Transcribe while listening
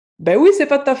Ben oui, c'est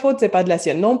pas de ta faute, c'est pas de la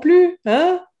sienne non plus,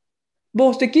 hein?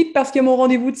 Bon, je te quitte parce qu'il y a mon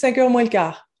rendez-vous de 5h moins le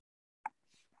quart.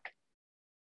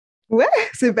 Ouais,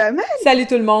 c'est pas mal. Salut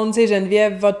tout le monde, c'est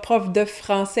Geneviève, votre prof de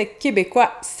français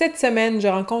québécois. Cette semaine, je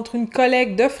rencontre une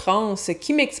collègue de France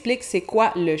qui m'explique c'est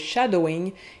quoi le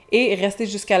shadowing. Et restez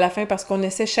jusqu'à la fin parce qu'on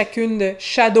essaie chacune de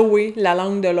shadower la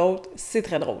langue de l'autre. C'est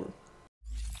très drôle.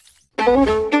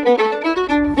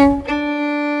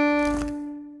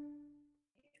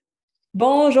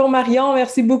 Bonjour Marion,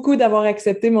 merci beaucoup d'avoir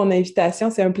accepté mon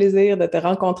invitation. C'est un plaisir de te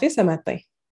rencontrer ce matin.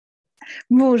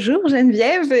 Bonjour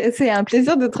Geneviève, c'est un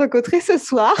plaisir de te rencontrer ce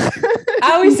soir.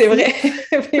 Ah oui, c'est vrai,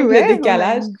 le Ouais,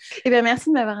 décalage. Eh bien, merci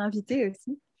de m'avoir invitée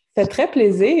aussi. Ça fait très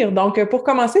plaisir. Donc, pour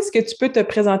commencer, est-ce que tu peux te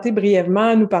présenter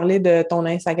brièvement, nous parler de ton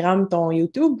Instagram, ton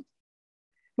YouTube?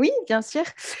 Oui, bien sûr.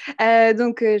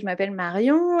 Je m'appelle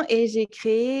Marion et j'ai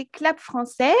créé Clap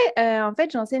Français. En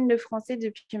fait, j'enseigne le français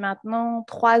depuis maintenant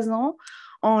 3 ans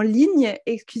en ligne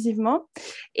exclusivement.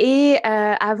 Et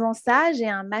avant ça, j'ai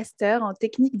un master en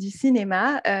technique du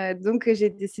cinéma. Donc, j'ai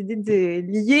décidé de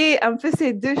lier un peu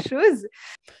ces deux choses.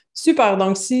 Super.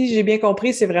 Donc, si j'ai bien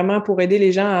compris, c'est vraiment pour aider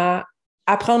les gens à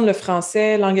apprendre le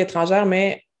français, langue étrangère,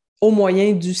 mais au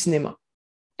moyen du cinéma.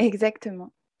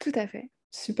 Exactement, tout à fait.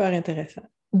 Super intéressant.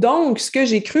 Donc, ce que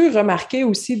j'ai cru remarquer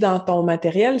aussi dans ton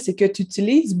matériel, c'est que tu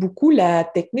utilises beaucoup la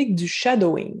technique du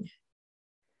shadowing.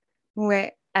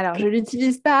 Ouais. Alors, je ne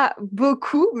l'utilise pas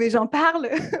beaucoup, mais j'en parle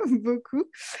beaucoup.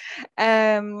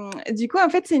 Du coup, en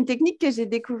fait, c'est une technique que j'ai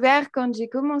découvert quand j'ai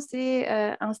commencé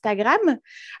Instagram.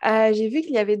 J'ai vu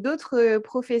qu'il y avait d'autres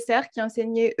professeurs qui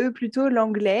enseignaient, eux, plutôt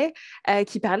l'anglais,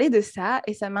 qui parlaient de ça,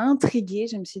 et ça m'a intriguée.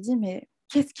 Je me suis dit, mais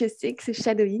qu'est-ce que c'est que ce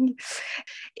shadowing?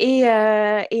 Et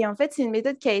en fait, c'est une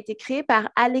méthode qui a été créée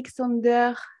par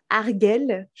Alexander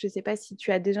Argel. Je ne sais pas si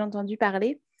tu as déjà entendu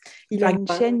parler. Il a une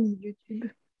Vaguement. chaîne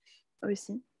YouTube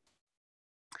aussi.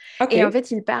 OK. Et en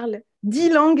fait, il parle 10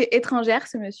 langues étrangères,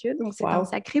 ce monsieur. Donc, c'est un Wow.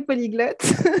 sacré polyglotte.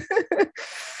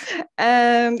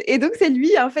 Et donc, c'est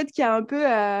lui, en fait, qui a un peu,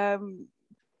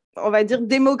 on va dire,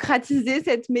 démocratisé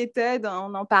cette méthode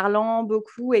en parlant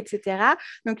beaucoup, etc.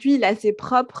 Donc, lui, il a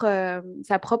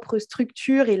sa propre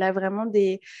structure. Il a vraiment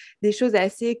des choses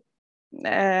assez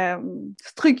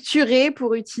structuré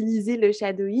pour utiliser le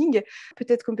shadowing.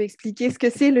 Peut-être qu'on peut expliquer ce que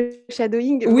c'est le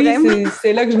shadowing Oui, vraiment.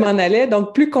 c'est là que je m'en allais.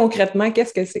 Donc, plus concrètement,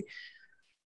 qu'est-ce que c'est?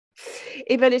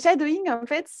 Et ben, le shadowing, en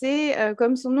fait, c'est,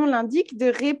 comme son nom l'indique, de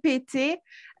répéter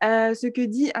ce que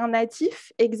dit un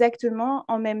natif exactement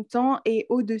en même temps et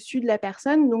au-dessus de la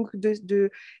personne. Donc,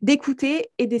 d'écouter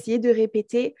et d'essayer de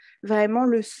répéter vraiment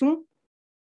le son,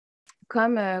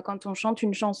 comme quand on chante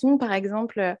une chanson, par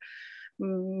exemple.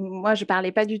 Moi, je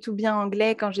parlais pas du tout bien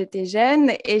anglais quand j'étais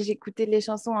jeune et j'écoutais les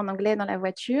chansons en anglais dans la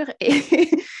voiture et,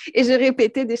 et je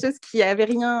répétais des choses qui avaient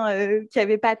rien, qui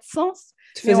avaient pas de sens,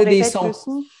 Tu mais on faisais des répète le sons.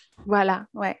 son. Voilà,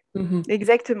 ouais, Mhm.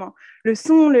 exactement. Le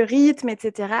son, le rythme,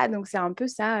 etc. Donc, c'est un peu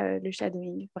ça, le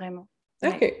shadowing, vraiment. Ouais.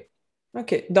 OK.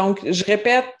 OK. Donc, je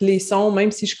répète les sons,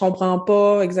 même si je ne comprends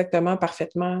pas exactement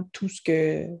parfaitement tout ce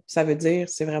que ça veut dire.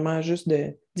 C'est vraiment juste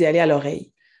d'y aller à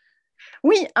l'oreille.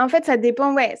 Oui, en fait, ça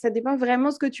dépend, ouais, ça dépend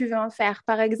vraiment ce que tu veux en faire.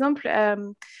 Par exemple,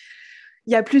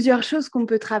 il y a plusieurs choses qu'on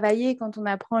peut travailler quand on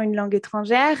apprend une langue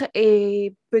étrangère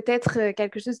et peut-être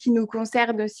quelque chose qui nous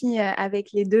concerne aussi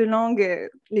avec les deux langues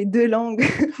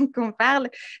qu'on parle,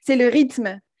 c'est le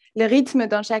rythme. Le rythme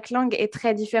dans chaque langue est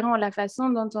très différent, la façon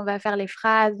dont on va faire les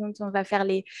phrases, dont on va faire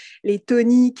les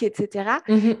toniques, etc.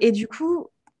 Mhm. Et du coup,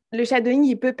 le shadowing,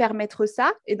 il peut permettre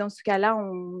ça. Et dans ce cas-là,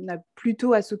 on a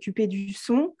plutôt à s'occuper du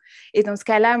son. Et dans ce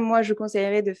cas-là, moi, je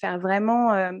conseillerais de faire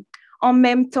vraiment en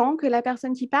même temps que la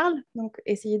personne qui parle. Donc,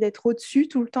 essayer d'être au-dessus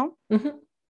tout le temps, Mhm.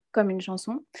 comme une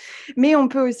chanson. Mais on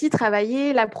peut aussi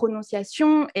travailler la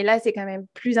prononciation. Et là, c'est quand même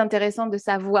plus intéressant de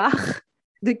savoir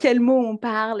de quel mot on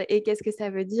parle et qu'est-ce que ça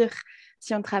veut dire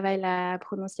si on travaille la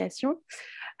prononciation.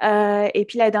 Et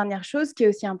puis la dernière chose qui est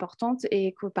aussi importante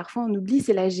et que parfois on oublie,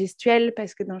 c'est la gestuelle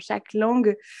parce que dans chaque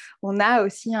langue, on a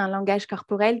aussi un langage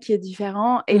corporel qui est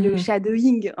différent et le Mhm.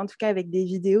 shadowing, en tout cas avec des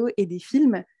vidéos et des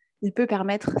films, il peut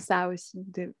permettre ça aussi,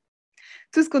 de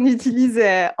tout ce qu'on utilise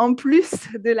en plus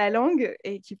de la langue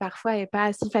et qui parfois n'est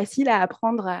pas si facile à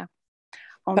apprendre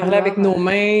en Parler avec dehors. nos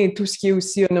mains et tout ce qui est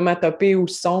aussi onomatopée ou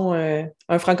son.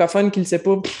 Un francophone qui ne le sait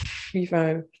pas, il fait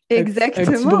un petit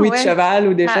Exactement, bruit de ouais. cheval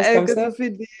ou des choses Ah, comme quand ça. on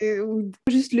fait ou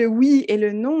juste le oui et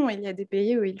le non, il y a des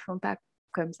pays où ils ne font pas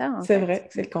comme ça, en C'est fait. vrai,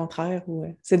 c'est le contraire ou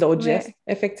c'est d'autres gestes,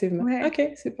 Ouais, effectivement. ouais.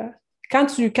 OK, super. Quand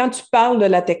tu parles de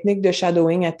la technique de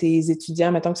shadowing à tes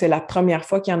étudiants, mettons que c'est la première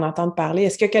fois qu'ils en entendent parler,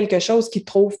 est-ce qu'il y a quelque chose qu'ils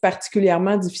trouvent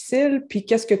particulièrement difficile? Puis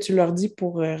qu'est-ce que tu leur dis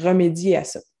pour remédier à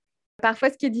ça?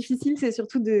 Parfois, ce qui est difficile, c'est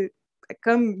surtout de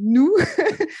comme nous,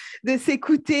 de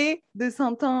s'écouter, de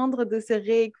s'entendre, de se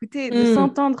réécouter, de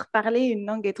s'entendre parler une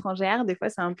langue étrangère. Des fois,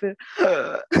 c'est un peu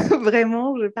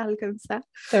vraiment, je parle comme ça.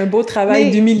 C'est un beau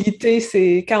travail d'humilité,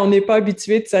 c'est quand on n'est pas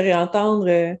habitué de se réentendre,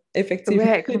 effectivement,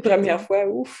 les premières fois,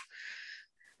 ouf.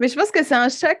 Mais je pense que c'est un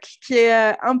choc qui est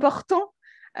important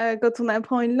quand on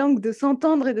apprend une langue, de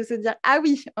s'entendre et de se dire « Ah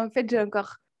oui, en fait, j'ai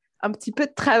encore un petit peu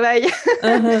de travail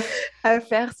à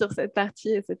faire sur cette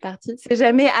partie et cette partie. » C'est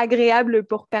jamais agréable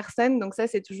pour personne, donc ça,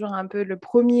 c'est toujours un peu la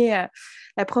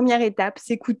première étape,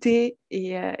 s'écouter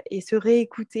et se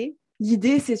réécouter.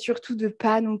 L'idée, c'est surtout de ne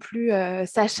pas non plus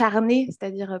s'acharner,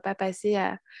 c'est-à-dire pas passer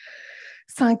à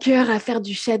 5 heures à faire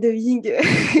du shadowing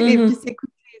et puis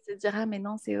s'écouter et se dire « Ah, mais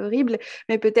non, c'est horrible »,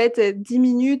 mais peut-être 10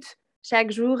 minutes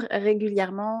chaque jour,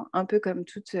 régulièrement, un peu comme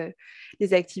toutes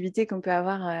les activités qu'on peut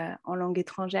avoir en langue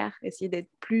étrangère, essayer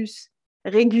d'être plus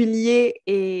régulier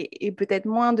et peut-être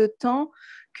moins de temps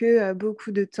que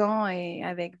beaucoup de temps et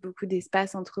avec beaucoup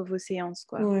d'espace entre vos séances,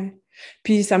 quoi. Ouais.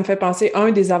 Puis ça me fait penser,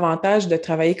 un des avantages de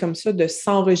travailler comme ça, de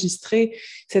s'enregistrer,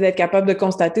 c'est d'être capable de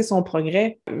constater son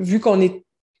progrès. Vu qu'on est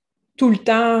tout le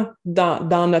temps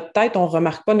dans notre tête, on ne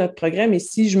remarque pas notre progrès, mais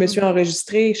si je me suis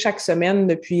enregistrée chaque semaine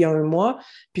depuis un mois,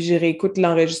 puis je réécoute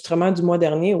l'enregistrement du mois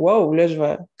dernier, wow, là, je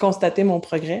vais constater mon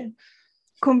progrès.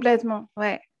 Complètement,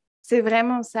 ouais. C'est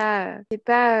vraiment ça. C'est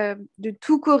pas de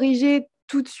tout corriger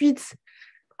tout de suite.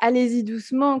 Allez-y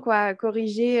doucement, quoi.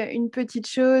 Corriger une petite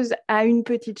chose à une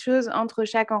petite chose entre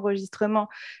chaque enregistrement.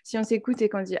 Si on s'écoute et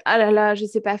qu'on dit « Ah là là, je ne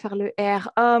sais pas faire le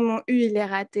R. Oh, mon U, il est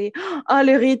raté. Oh,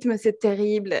 le rythme, c'est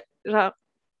terrible. » Genre,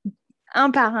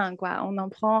 un par un, quoi. On en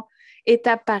prend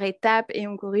étape par étape et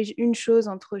on corrige une chose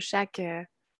entre chaque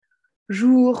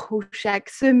jour ou chaque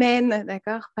semaine,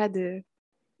 d'accord?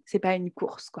 C'est pas une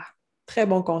course, quoi. Très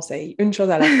bon conseil. Une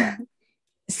chose à la fois.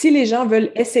 Si les gens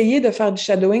veulent essayer de faire du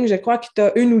shadowing, je crois que tu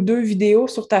as une ou deux vidéos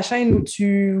sur ta chaîne où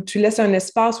tu laisses un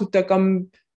espace où tu as comme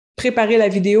préparé la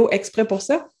vidéo exprès pour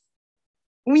ça.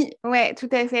 Oui, ouais, tout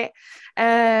à fait.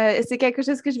 C'est quelque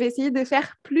chose que je vais essayer de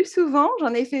faire plus souvent.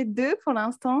 J'en ai fait 2 pour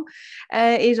l'instant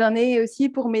et j'en ai aussi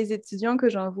pour mes étudiants que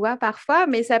j'envoie parfois,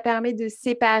 mais ça permet de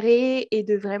séparer et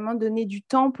de vraiment donner du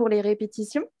temps pour les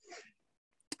répétitions.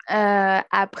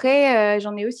 Après,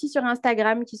 j'en ai aussi sur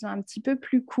Instagram qui sont un petit peu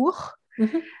plus courts.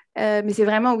 Mais c'est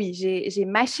vraiment, oui, j'ai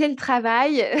mâché le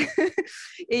travail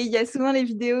et il y a souvent les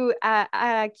vidéos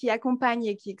qui accompagnent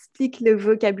et qui expliquent le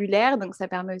vocabulaire, donc ça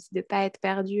permet aussi de ne pas être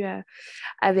perdu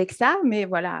avec ça, mais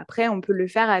voilà, après on peut le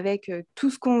faire avec tout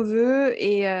ce qu'on veut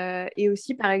et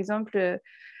aussi par exemple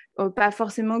pas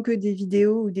forcément que des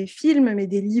vidéos ou des films, mais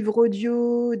des livres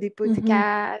audio, des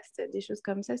podcasts, des choses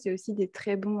comme ça, c'est aussi des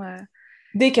très bons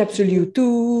des capsules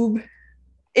YouTube.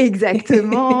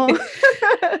 Exactement.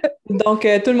 Donc,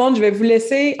 tout le monde, je vais vous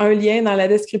laisser un lien dans la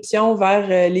description vers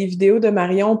les vidéos de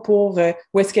Marion pour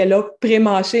où est-ce qu'elle a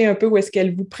pré-mâché un peu, où est-ce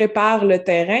qu'elle vous prépare le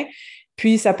terrain.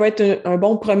 Puis, ça peut être un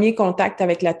bon premier contact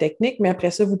avec la technique, mais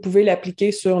après ça, vous pouvez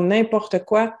l'appliquer sur n'importe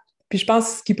quoi. Puis, je pense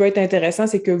que ce qui peut être intéressant,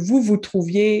 c'est que vous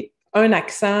trouviez un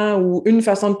accent ou une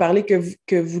façon de parler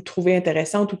que vous trouvez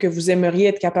intéressante ou que vous aimeriez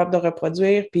être capable de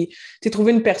reproduire. Puis,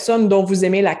 trouver une personne dont vous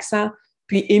aimez l'accent,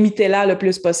 puis imitez-la le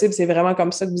plus possible. C'est vraiment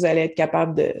comme ça que vous allez être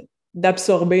capable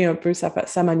d'absorber un peu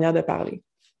sa manière de parler.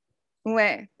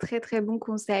 Ouais, très très bon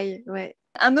conseil. Ouais.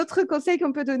 Un autre conseil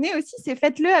qu'on peut donner aussi, c'est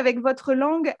faites-le avec votre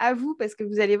langue à vous, parce que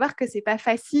vous allez voir que c'est pas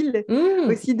facile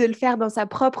aussi de le faire dans sa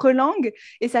propre langue,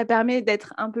 et ça permet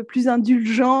d'être un peu plus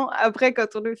indulgent après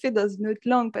quand on le fait dans une autre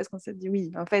langue, parce qu'on se dit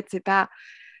oui, en fait,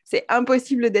 c'est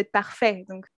impossible d'être parfait.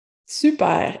 Donc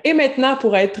super. Et maintenant,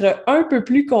 pour être un peu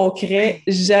plus concret,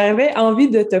 j'avais envie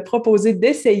de te proposer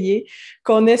d'essayer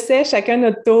qu'on essaie chacun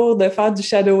notre tour de faire du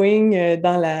shadowing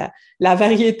dans la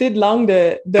variété de langue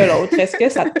de l'autre. Est-ce que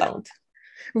ça te tente?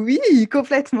 Oui,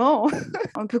 complètement.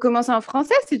 On peut commencer en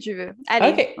français si tu veux.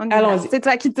 Allez, OK, allons-y. C'est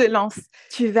toi qui te lances.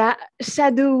 Tu vas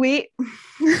shadower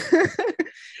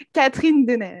Catherine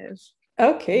Deneuve.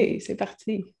 OK, c'est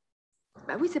parti.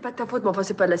 Bah oui, c'est pas de ta faute, mais enfin,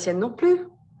 c'est pas de la sienne non plus.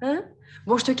 Hein?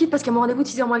 Bon, je te quitte parce qu'il y a mon rendez-vous de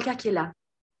 6h moins le quart qui est là.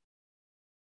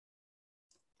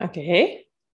 OK.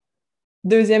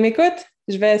 Deuxième écoute,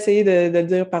 je vais essayer de le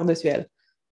dire par-dessus elle.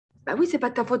 Bah oui, c'est pas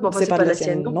de ta faute, mais enfin, c'est pas de la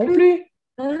sienne non plus.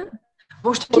 Hein?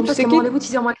 Bon, je te quitte parce qu'il y a mon rendez-vous de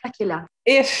 6h moins le quart qui est là.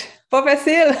 Pas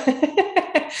facile!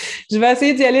 Je vais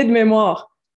essayer d'y aller de mémoire.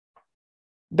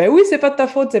 Ben oui, c'est pas de ta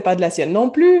faute, c'est pas de la sienne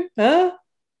non plus. Hein?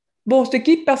 Bon, je te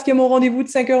quitte parce qu'il y a mon rendez-vous de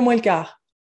 5h moins le quart.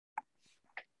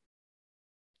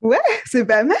 Ouais, c'est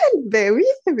pas mal. Ben oui,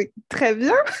 très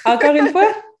bien. Encore une fois,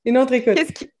 une autre écoute.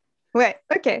 Ouais,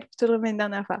 OK, je te le remets une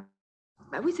dernière fois.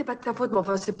 Bah oui, c'est pas de ta faute, mais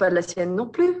enfin, c'est pas de la sienne non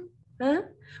plus. Hein?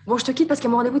 Bon, je te quitte parce qu'il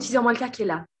y a mon rendez-vous de 6h moins le quart qui est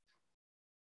là.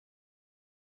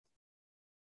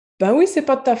 Ben oui, c'est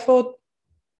pas de ta faute.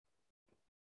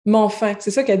 Mon fin,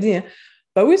 c'est ça qu'elle dit, hein?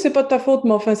 Ben oui, c'est pas de ta faute,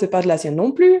 mon fin, c'est pas de la sienne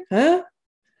non plus, hein?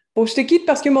 Bon, je te quitte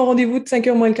parce que mon rendez-vous de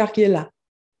 5h moins le quart qui est là.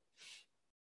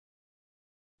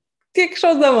 Quelque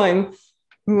chose de même.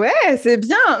 Ouais, c'est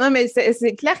bien. Non, mais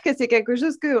c'est clair que c'est quelque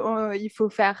chose qu'il faut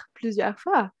faire plusieurs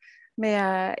fois.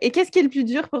 Mais, et qu'est-ce qui est le plus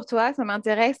dur pour toi? Ça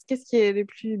m'intéresse. Qu'est-ce qui est le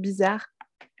plus bizarre?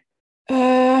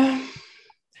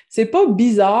 C'est pas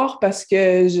bizarre parce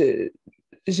que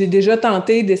j'ai déjà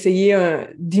tenté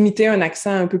d'imiter un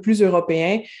accent un peu plus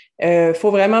européen.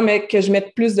 Faut vraiment que je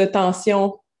mette plus de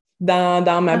tension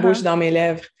dans ma bouche, dans mes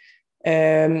lèvres.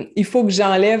 Il faut que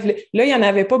j'enlève... Là, il n'y en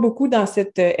avait pas beaucoup dans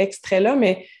cet extrait-là,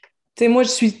 mais tu sais, moi, je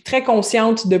suis très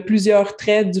consciente de plusieurs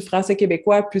traits du français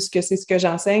québécois puisque c'est ce que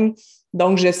j'enseigne.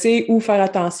 Donc, je sais où faire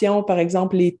attention. Par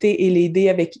exemple, les T et les D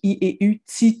avec I et U.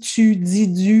 Ti, tu, dis,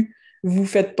 du. Vous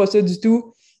faites pas ça du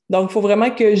tout. Donc, il faut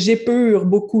vraiment que j'épure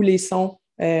beaucoup les sons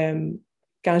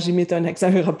quand j'imite un accent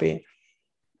européen.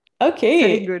 OK. C'est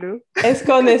rigolo. Est-ce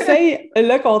qu'on essaye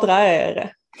le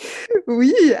contraire?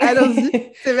 Oui,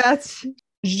 allons-y. C'est parti.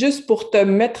 Juste pour te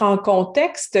mettre en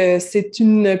contexte, c'est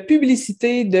une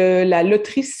publicité de la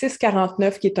loterie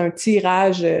 649 qui est un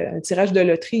tirage de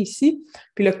loterie ici.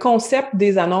 Puis le concept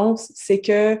des annonces, c'est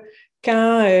que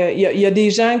quand il y a des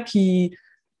gens qui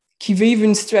vivent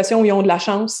une situation où ils ont de la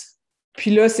chance, puis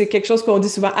là, c'est quelque chose qu'on dit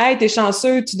souvent, « Hey, t'es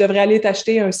chanceux, tu devrais aller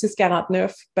t'acheter un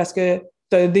 649 parce que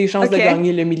t'as des chances de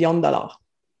gagner le million de dollars. »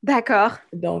 D'accord.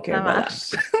 Donc, ça voilà.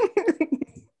 marche.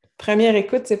 Première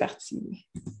écoute, c'est parti.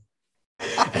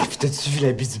 Hey, puis t'as-tu vu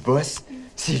l'habit du boss?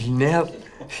 Ses lunettes?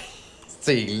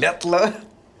 Ses lettres, là?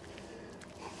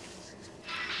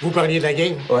 Vous parliez de la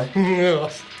game? Ouais.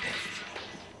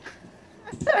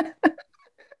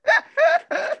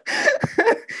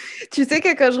 Tu sais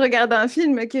que quand je regarde un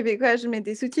film québécois, je mets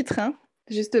des sous-titres, hein,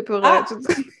 juste pour...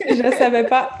 Je ne savais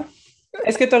pas.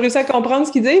 Est-ce que tu as réussi à comprendre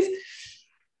ce qu'ils disent?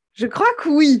 Je crois que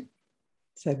oui.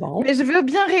 C'est bon. Mais je veux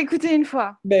bien réécouter une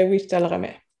fois. Ben oui, je te le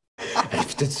remets. Hey,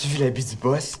 puis t'as-tu vu l'habit du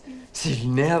boss? Ses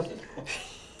lunettes?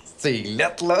 Ses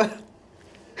lettres, là?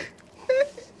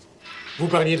 Vous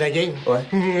parliez de la game? Ouais.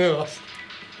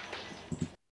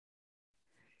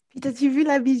 Puis t'as-tu vu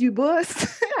l'habit du boss?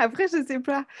 Après, je sais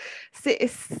pas.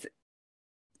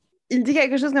 Il dit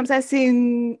quelque chose comme ça, c'est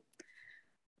le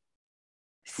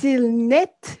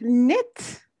net.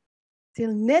 C'est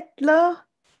le net, là.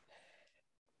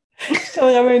 Je te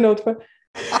le remets une autre fois.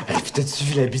 Hey, puis t'as-tu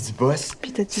vu l'habit du boss?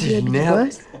 Puis t'as-tu Ses vu l'habit du lunettes?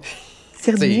 boss?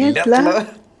 C'est le Ses net, lettres, là. là?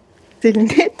 C'est le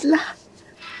net, là.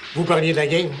 Vous parliez de la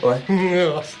game? Ouais.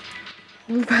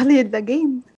 Vous parlez de la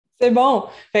game? C'est bon.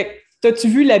 Fait que, t'as-tu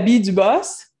vu l'habit du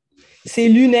boss? Ses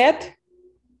lunettes.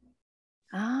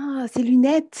 Ah, c'est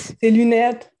lunettes. Ses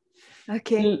lunettes.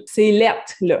 OK. C'est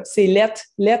lettre, là. C'est lettre.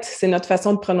 Lettre, c'est notre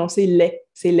façon de prononcer lait.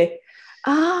 C'est lait.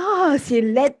 Ah, c'est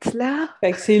lettre, là.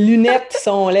 Fait que ses lunettes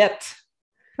sont lettres.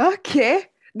 OK.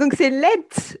 Donc, c'est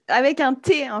lettre avec un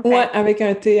T, en fait. Ouais, avec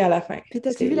un T à la fin. Puis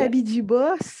t'as-tu C'est vu l'habit du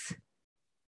boss?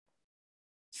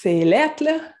 C'est lettre,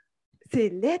 là. C'est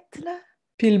lettre, là.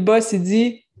 Puis le boss, il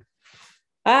dit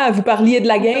 « Ah, vous parliez de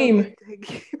la game. »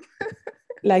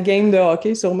 La game de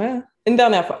hockey, sûrement. Une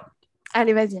dernière fois.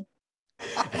 Allez, vas-y.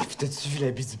 Hey, puis t'as-tu vu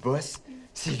l'habit du boss?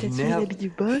 Ses T'as-tu vu lunettes? l'habit du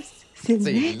boss? C'est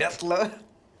Ses lettre. lettres, là?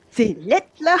 C'est lettre,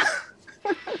 là.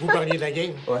 Vous parliez de la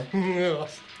game? Ouais.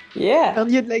 Yeah!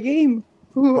 Parliez de la game.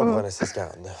 On va prendre un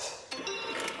 6,49.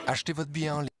 Achetez votre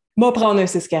billet en ligne. Moi, prendre un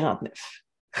 6,49.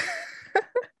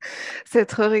 C'est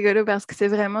trop rigolo parce que c'est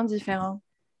vraiment différent.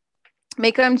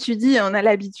 Mais comme tu dis, on a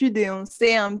l'habitude et on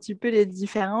sait un petit peu les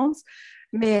différences.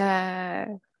 Mais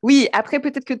oui, après,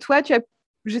 peut-être que toi,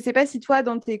 je ne sais pas si toi,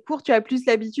 dans tes cours, tu as plus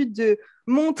l'habitude de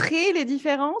montrer les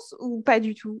différences ou pas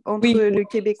du tout entre le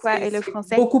québécois et le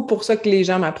français? C'est beaucoup pour ça que les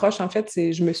gens m'approchent. En fait,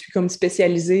 je me suis comme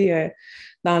spécialisée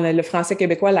dans le français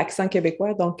québécois, l'accent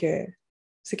québécois. Donc,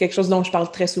 c'est quelque chose dont je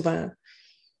parle très souvent.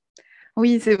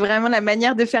 Oui, c'est vraiment la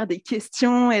manière de faire des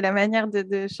questions et la manière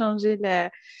de changer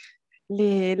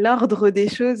l'ordre des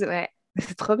choses. Ouais,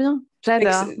 c'est trop bien.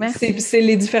 J'adore. Merci. C'est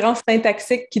les différences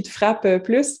syntaxiques qui te frappent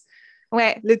plus.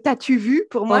 Ouais, le t'as-tu vu,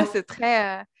 pour moi,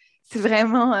 c'est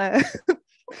vraiment,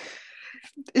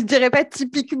 je dirais pas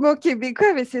typiquement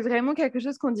québécois, mais c'est vraiment quelque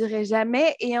chose qu'on dirait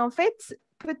jamais. Et en fait,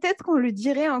 peut-être qu'on le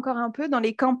dirait encore un peu dans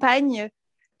les campagnes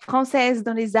françaises,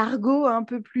 dans les argots un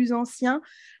peu plus anciens.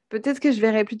 Peut-être que je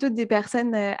verrais plutôt des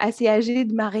personnes assez âgées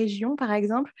de ma région, par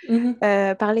exemple,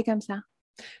 parler comme ça.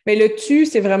 Mais le tu,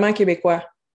 c'est vraiment québécois.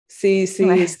 C'est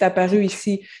apparu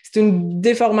ici. C'est une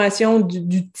déformation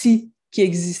du ti qui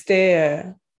existait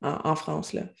en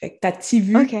France, là. Fait que t'as-ti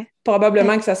vu,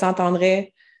 probablement que ça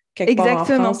s'entendrait quelque part en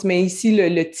France, mais ici,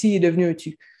 le ti est devenu un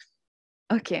tu.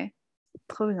 Ok,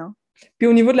 trop bien. Puis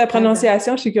au niveau de la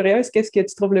prononciation, je suis curieuse, qu'est-ce que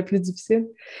tu trouves le plus difficile?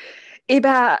 Eh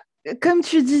bien, comme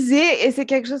tu disais, et c'est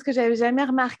quelque chose que j'avais jamais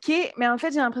remarqué, mais en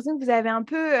fait, j'ai l'impression que vous avez un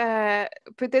peu,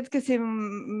 peut-être que c'est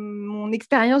mon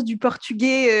expérience du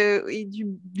portugais et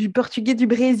du portugais du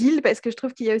Brésil, parce que je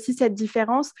trouve qu'il y a aussi cette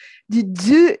différence du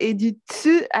de et du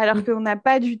tu, alors qu'on n'a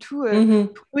pas du tout.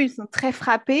 Pour eux, ils sont très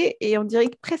frappés et on dirait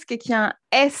presque qu'il y a un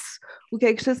S ou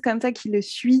quelque chose comme ça qui le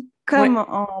suit, comme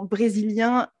en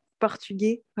brésilien,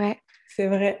 portugais. Ouais. C'est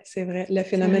vrai. Le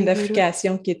phénomène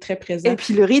d'africation qui est très présent. Et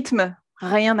puis le rythme,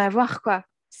 rien à voir, quoi.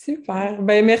 Super.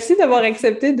 Ben, merci d'avoir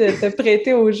accepté de te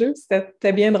prêter au jeu.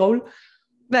 C'était bien drôle.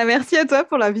 Ben, merci à toi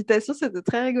pour l'invitation, c'était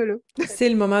très rigolo. C'est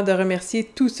le moment de remercier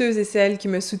tous ceux et celles qui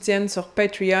me soutiennent sur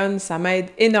Patreon. Ça m'aide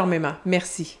énormément.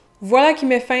 Merci. Voilà qui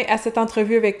met fin à cette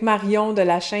entrevue avec Marion de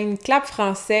la chaîne Clap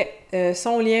Français.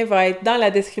 Son lien va être dans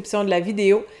la description de la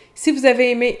vidéo. Si vous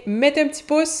avez aimé, mettez un petit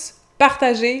pouce,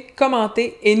 partagez,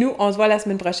 commentez et nous, on se voit la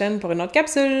semaine prochaine pour une autre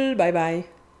capsule. Bye bye!